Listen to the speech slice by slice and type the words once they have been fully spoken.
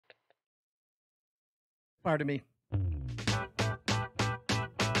Part of me.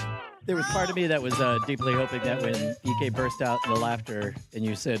 There was part of me that was deeply hoping that when EK burst out in the laughter and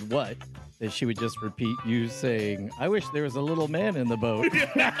you said, what? That she would just repeat you saying, I wish there was a little man in the boat.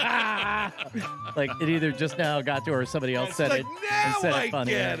 Like it either just now got to her or somebody else said like, it. Now and said I it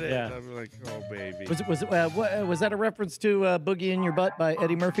funny. get it. Yeah. I'm like, oh, baby. Was that a reference to Boogie in Your Butt by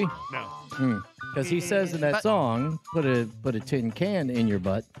Eddie Murphy? No. Because he says in that song, put a tin can in your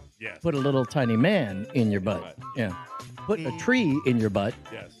butt. Yes. Put a little tiny man in your butt. Yeah. Put a tree in your butt.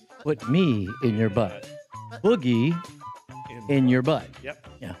 Yes. Put me in your butt. Boogie in your butt. Yep.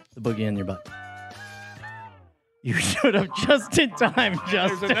 Yeah, the boogie in your butt. You showed up just in time,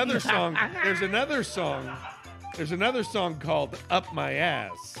 Justin. There's another song. There's another song called Up My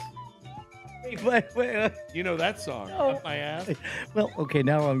Ass. Wait. You know that song, No. Up My Ass? Well, okay,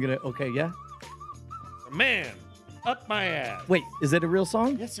 now I'm going to, okay, yeah. Man, Up My Ass. Wait, is it a real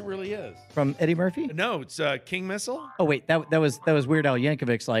song? Yes, it really is. From Eddie Murphy? No, it's King Missile. Oh, wait, that was Weird Al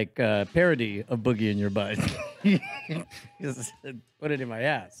Yankovic's, like, parody of Boogie in Your Butt. Just put it in my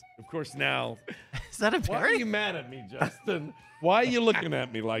ass. Of course, now. Is that a Why are parody? you mad at me, Justin? Why are you looking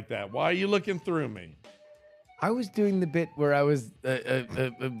at me like that? Why are you looking through me? I was doing the bit where I was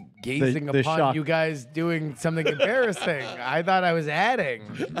gazing The upon shock. you guys doing something embarrassing. I thought I was adding.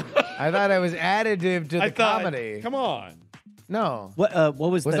 I thought I was additive to the comedy. Come on. No. What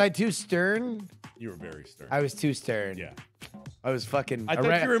was Was that? I too stern? You were very stern. I was too stern. Yeah. I was fucking. I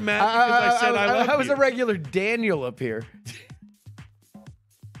thought you were mad because I said I love I was you. a regular Daniel up here.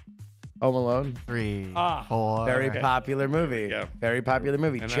 Home Alone. 3, Ah. 4. Very popular movie. go. Very popular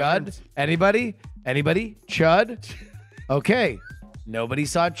movie. And I Chud? learned- Anybody? Anybody? Chud? Okay. Nobody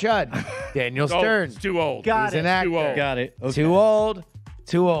saw Chud. Daniel Oh, Stern. it's too old. Got He's it. an actor. Too old. Got it. Okay. Too old.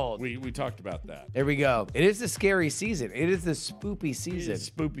 Too old. We talked about that. There we go. It is the scary season. It is the spoopy season. It's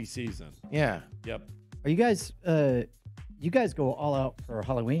spoopy season. Yeah. Yep. Are you guys, you guys go all out for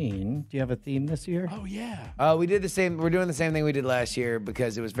Halloween. Do you have a theme this year? Oh, yeah. We did the same. We're doing the same thing we did last year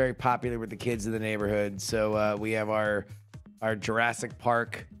because it was very popular with the kids in the neighborhood. So we have our Jurassic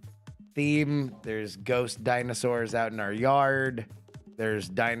Park theme. There's ghost dinosaurs out in our yard. There's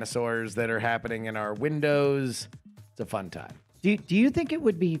dinosaurs that are happening in our windows. It's a fun time. Do you think it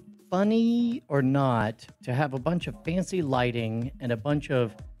would be funny or not to have a bunch of fancy lighting and a bunch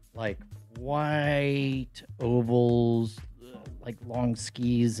of like white ovals, like long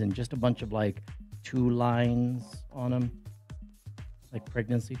skis, and just a bunch of like 2 lines on them, like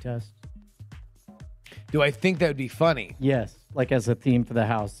pregnancy tests? Do I think that would be funny? Yes, like as a theme for the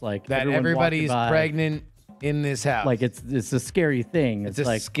house, like That everyone everybody's walking by, pregnant in this house. Like it's a scary thing. It's a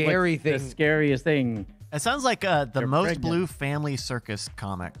like scary the thing. scariest thing. It sounds like the They're Most pregnant. Blue Family Circus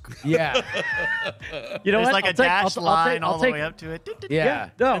comic. Yeah. You know There's what? like I'll a take- dash I'll line take- all I'll the take- way up to it.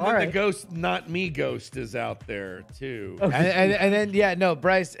 Yeah. No, And all then right. the ghost, not me ghost, is out there, too. And then yeah, no,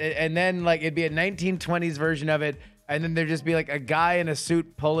 Bryce, and then like it'd be a 1920s version of it, and then there'd just be like a guy in a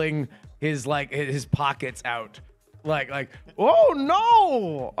suit pulling his pockets out, like oh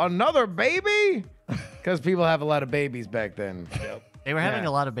no, another baby, because people have a lot of babies back then. Yep. They were having Yeah.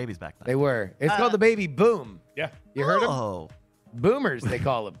 a lot of babies back then. They were. It's called the baby boom. Yeah. You heard them? Oh. Boomers, they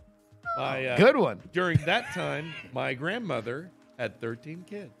call them. My, Good one. During that time, my grandmother had 13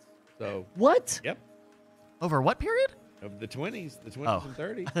 kids. So, What? yep. Over what period? Of the 20s and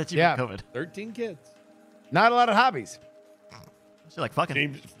 30s. I thought you Yeah. meant COVID. 13 kids. Not a lot of hobbies. She's like,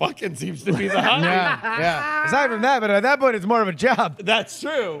 fucking. Fucking seems to be the hobby. Yeah. Aside from that, but at that point, it's more of a job. That's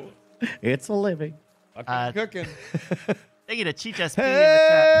true. It's a living. Fucking cooking. Thank you to Cheech SP in the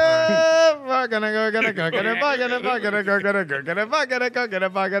chat.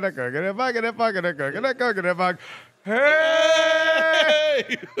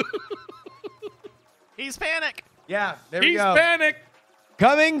 Hey! He's panic. Yeah, there we He's go. panic.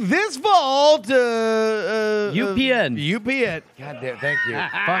 Coming this fall to UPN. UPN. God damn, thank you.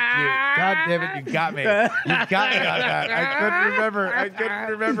 Fuck you. God damn it, you got me. You got me on that. I couldn't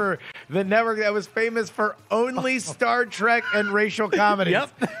remember the network that was famous for only Star Trek and racial comedies.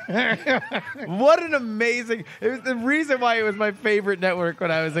 Yep. What an amazing. It was the reason why it was my favorite network when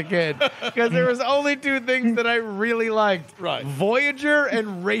I was a kid. Because there was only 2 things that I really liked. Right. Voyager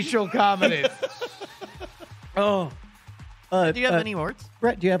and racial comedies. Oh. Do you have any awards?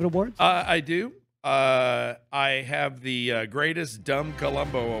 Brett, do you have an award? I do. I have the greatest dumb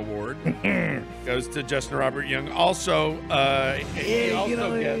Columbo award. Goes to Justin Robert Young. Also, he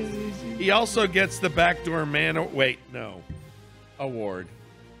also gets the backdoor man. Award.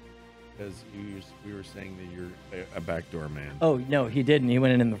 Because we were saying that you're a backdoor man. Oh, no, he didn't. He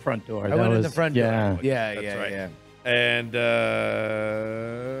went in the front door. I went in the front door. Yeah. Yeah, That's yeah, right. yeah. And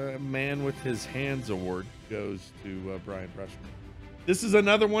man Man with His Hands award goes to Brian Brushman. This is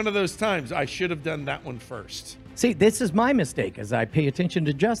another one of those times I should have done that one first. See, this is my mistake as I pay attention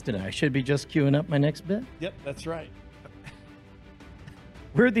to Justin. I should be just queuing up my next bit. Yep, that's right.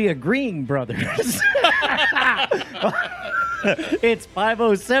 We're the agreeing brothers. It's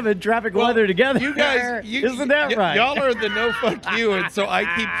 5:07 traffic weather together. You guys, isn't that right? Y'all are the no fuck you, and so I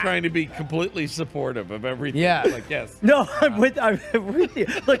keep trying to be completely supportive of everything. Yeah. Like, yes. No, I'm with you.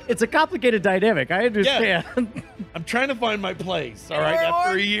 Look, it's a complicated dynamic. I understand. I'm trying to find my place, all right,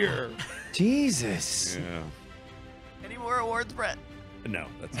 after a year. Jesus. Yeah. Any more awards, Brett? No,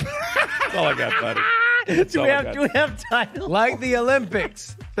 that's all I got, buddy. Do we have titles? Like the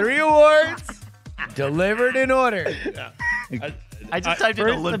Olympics, 3 awards delivered in order. Yeah. I just typed in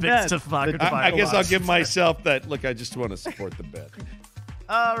first the Olympics best. to fuck. I guess I'll give myself that. Look, I just want to support the bet.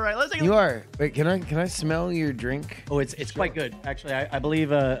 All right, let's take a You look. are. Wait, can I smell your drink? Oh, it's quite good. Actually, I believe.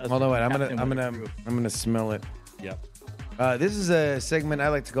 Hold on, wait. I'm captain would gonna approve. I'm gonna smell it. Yep. This is a segment I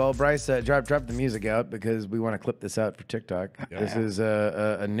like to call Bryce. Drop the music out because we want to clip this out for TikTok. Yeah. This is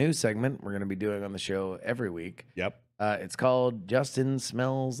a new segment we're gonna be doing on the show every week. Yep. It's called Justin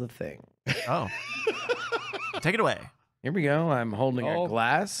Smells a Thing. Oh. Take it away. Here we go. I'm holding a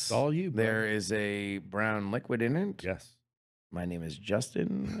glass. It's all you, bro. There is a brown liquid in it. Yes. My name is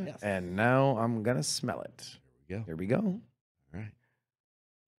Justin, Yes. and now I'm gonna smell it. Here Here we go. All right.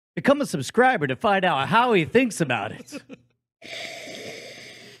 Become a subscriber to find out how he thinks about it.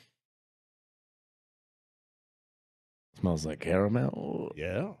 Smells like caramel.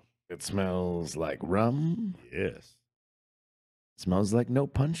 Yeah. It smells like rum. Yes. Smells like no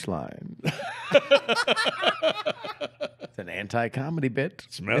punchline. It's an anti-comedy bit.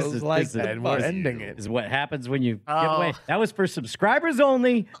 Smells like the and we're buzz. ending it. Is what happens when you give Oh. away. That was for subscribers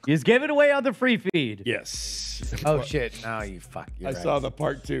only. You just give it away on the free feed. Yes. Oh shit! No, you fuck. You're I right. saw the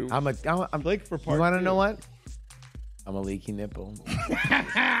part 2. I'm Blake for part You want to 2. know what? I'm a leaky nipple. There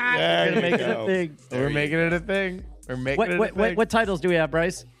Gonna you make it a go. thing. We're making it a thing. We're making it a thing. What titles do we have,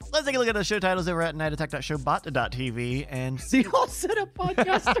 Bryce? Let's take a look at the show titles over at nightattack.showbot.tv and See, all set up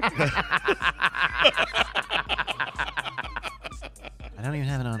podcaster. I don't even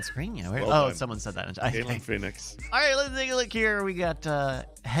have it on screen yet. Where, Well oh, done. someone said that. Galen Phoenix. All right, let's take a look here. We got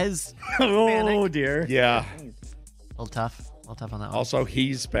Hez. Oh Panic. dear. Yeah. A little tough on that one. Also,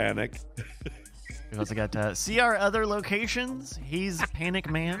 he's panic. We've also got see our other locations. He's Panic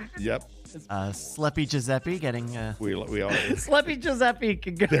Man. Yep. Sleppy Giuseppe getting. We are. Sleepy Giuseppe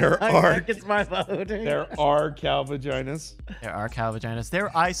can go. There I are- think it's my vote. There are cow vaginas. There are cow vaginas. There,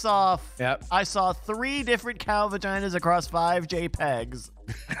 I saw. Yep. I saw 3 different cow vaginas across 5 JPEGs.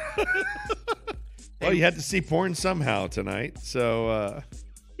 Well, you had to see porn somehow tonight, so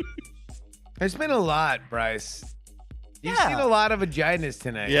There's been a lot, Bryce. You've Yeah. seen a lot of vaginas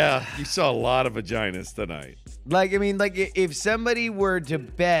tonight. yeah, you saw a lot of vaginas tonight. Like, I mean, like if somebody were to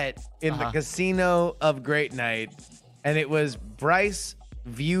bet in the casino of Great Night and it was Bryce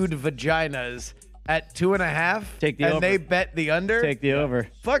viewed vaginas at 2.5, Take the and over. they bet the under, Take the over.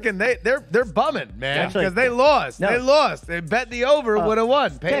 fucking they're bumming, man, Actually- because they lost. No. They lost. They bet the over, would have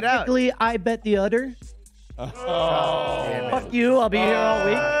won, paid out. Technically, I bet the udder. Fuck you. I'll be here all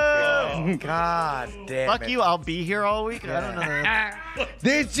week. God damn Fuck it. you! I'll be here all week. I don't know.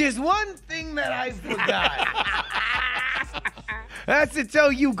 There's just one thing that I forgot. That's to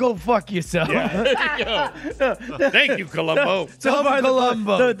tell you go fuck yourself. Thank you, Columbo. Tom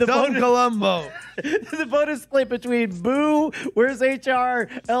Columbo. the Tom bonus- Columbo. The vote is split between Boo, Where's HR,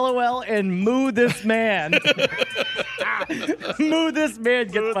 LOL, and Moo This Man. Moo This Man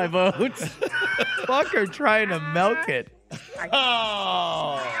gets my vote. Fucker trying to milk it.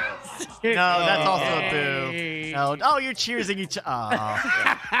 Oh. No, that's also a boo. No. Oh, you're cheersing each.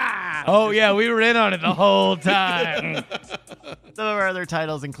 Oh, yeah, we were in on it the whole time. Some of our other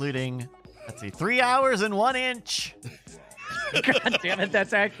titles, including, let's see, 3 hours and 1 inch. God damn it,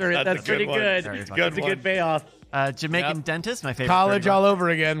 that's accurate. That's That's, a good pretty one. good. Very fun. That's a good payoff. Jamaican Dentist, my favorite. College 30 all over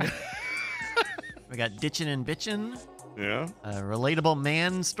again. We got Ditchin' and Bitchin'. Yeah. Relatable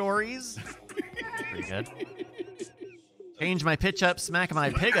Man Stories. Pretty good. Change my pitch up, smack my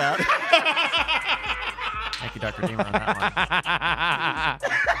pig up. Thank you, Dr. Deemer, on that one.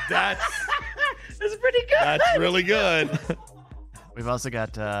 That's pretty good. That's really good. We've also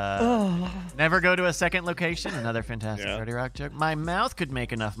got Never Go to a Second Location, another fantastic Yeah. 30 Rock joke. My mouth could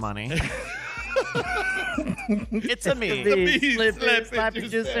make enough money. It's a me. Slappy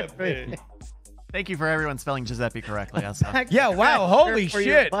Giuseppe. Thank you for everyone spelling Giuseppe correctly. Also. Yeah, wow, holy For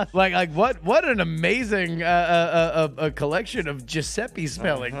your shit. butt. Like what an amazing a collection of Giuseppe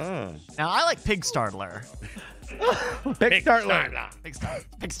spelling. Huh. Now, I like Pig Startler. Big start line. Big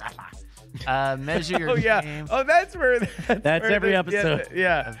start line. Measure your Oh yeah. game. Oh, that's where. That's where every episode.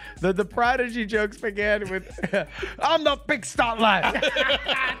 Yeah. The Prodigy jokes began with, "I'm the big start line."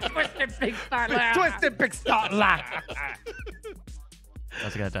 Twisted big start line. Twisted big start line.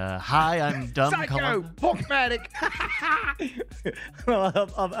 Also got hi, I'm dumb. Psycho. Porkmatic.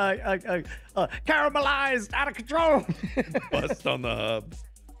 Caramelized, out of control. Bust on the hub.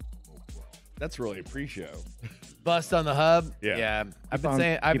 That's really a pre-show. Bust on the hub. Yeah. I've been on-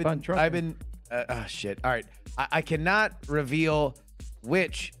 saying. keep on trucking. Oh shit. All right. I cannot reveal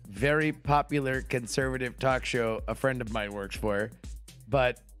which very popular conservative talk show a friend of mine works for,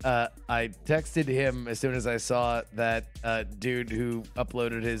 but I texted him as soon as I saw that dude who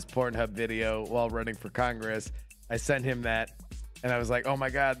uploaded his Pornhub video while running for Congress. I sent him that, and I was like, "Oh my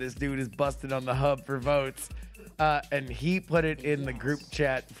god, this dude is busted on the hub for votes." And he put it in the group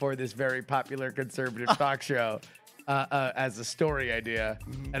chat for this very popular conservative talk show as a story idea,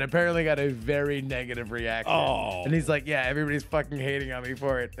 and apparently got a very negative reaction. Oh. And he's like, "Yeah, everybody's fucking hating on me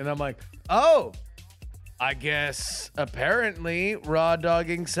for it." And I'm like, "Oh, I guess apparently raw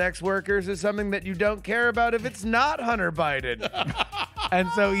dogging sex workers is something that you don't care about if it's not Hunter Biden." And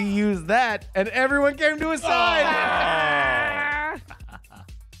so he used that, and everyone came to his side.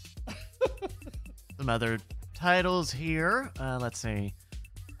 Some other titles here. Let's see.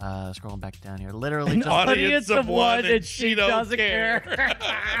 Scrolling back down here. Literally just Audience of one and she doesn't care.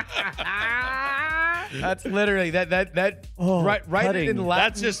 That's literally that Oh, write it cutting. in Latin.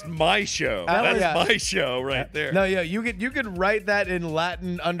 That's just my show. That was- That's my show right there. No, yeah, you could write that in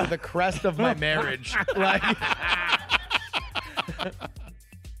Latin under the crest of my marriage. Like,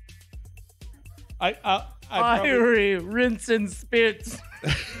 I probably, Fiery, rinse and spit.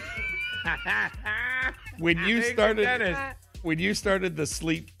 when you Dennis. started the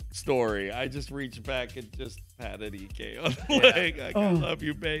sleep story, I just reached back and just patted EK on the leg. Like, I love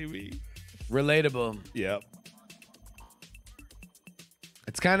you, baby. relatable. Yep.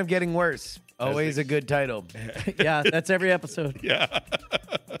 It's kind of getting worse. Always a good title. Yeah, that's every episode. Yeah.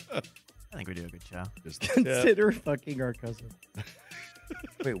 I think we do a good show. Consider fucking our cousin.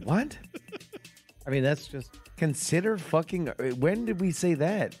 Wait, what? I mean, that's just. Consider fucking. When did we say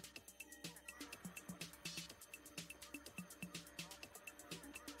that?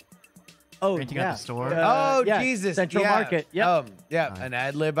 Oh, Renting out yeah. the store? Oh, yeah, Jesus. Central yeah. Market. Yep. Yeah, an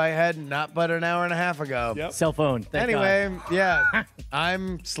ad lib I had not but an hour and a half ago. Yep. Cell phone. Thank Anyway, yeah,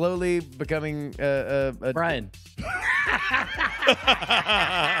 I'm slowly becoming a God. Brian.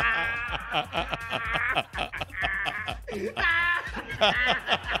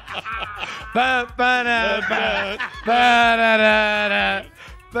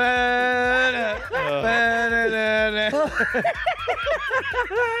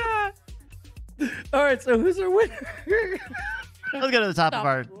 All right, so who's our winner? Let's go to the top of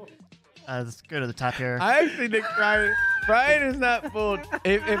our. Let's go to the top here. I actually think Brian is not fooled.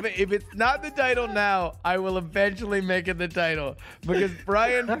 If it's not the title now, I will eventually make it the title, because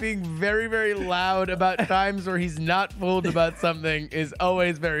Brian being very, very loud about times where he's not fooled about something is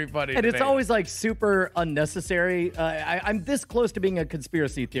always very funny. And to it's me. always like super unnecessary. I'm this close to being a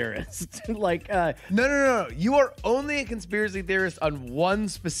conspiracy theorist. Like, No. You are only a conspiracy theorist on one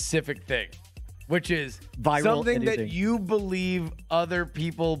specific thing, which is Viral something anything. that you believe other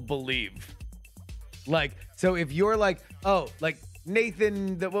people believe. Like, so if you're like, oh, like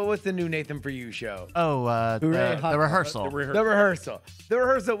Nathan, what's the new Nathan For You show? Oh, Hooray, the hot- rehearsal. The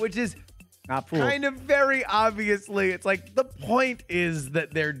rehearsal, which is not fooled. kind of very obviously, it's like the point is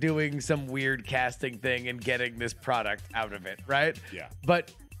that they're doing some weird casting thing and getting this product out of it, right? Yeah.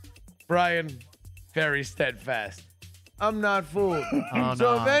 But Brian, very steadfast. I'm not fooled. Oh,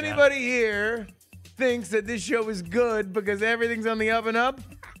 So no, if anybody here thinks that this show is good because everything's on the up and up,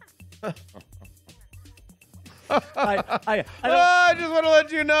 I don't. I just want to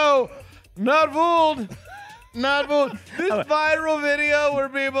let you know, not fooled. Not fooled. This viral video where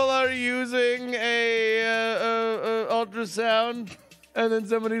people are using a ultrasound and then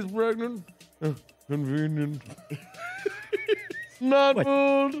somebody's pregnant. Convenient. Not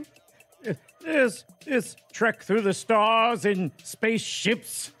fooled. This trek through the stars in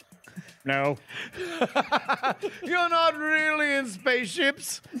spaceships. No. You're not really in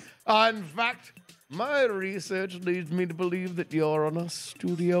spaceships. In fact, my research leads me to believe that you're on a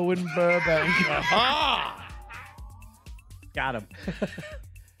studio in Burbank. Got him.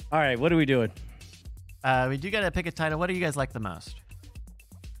 All right, what are we doing? We do got to pick a title. What do you guys like the most?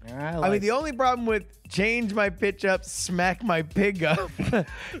 I mean, the only problem with change my pitch up, smack my pig up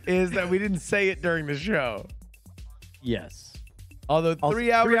is that we didn't say it during the show. Yes. Although Also,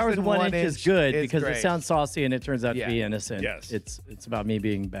 3 hours, 3 hours and 1 inch is good is because great. it sounds saucy and it turns out to be Yeah. innocent. Yes. It's about me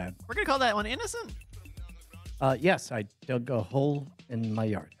being bad. We're going to call that one innocent. Yes, I dug a hole in my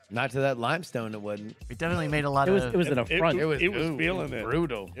yard. Not to that limestone, it wasn't. We definitely made a lot It was of... an affront. It was ooh, feeling it.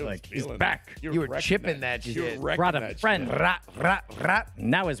 brutal. It was Like, he's feeling back. it. You were wrecking chipping that You were shit. wrecking Brought a that friend. shit. Rat, rat, rat.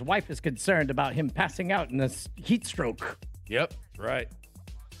 Now his wife is concerned about him passing out in this heat stroke. Yep. Right.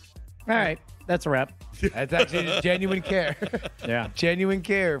 All right, that's a wrap. That's actually just genuine care. Yeah. Genuine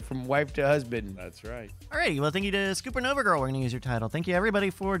care from wife to husband. That's right. Alrighty, well, thank you to Scooper Nova Girl. We're going to use your title. Thank you, everybody,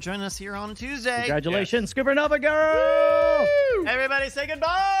 for joining us here on Tuesday. Congratulations, Scooper Nova Girl! Everybody say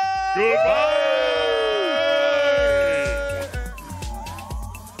goodbye! Goodbye.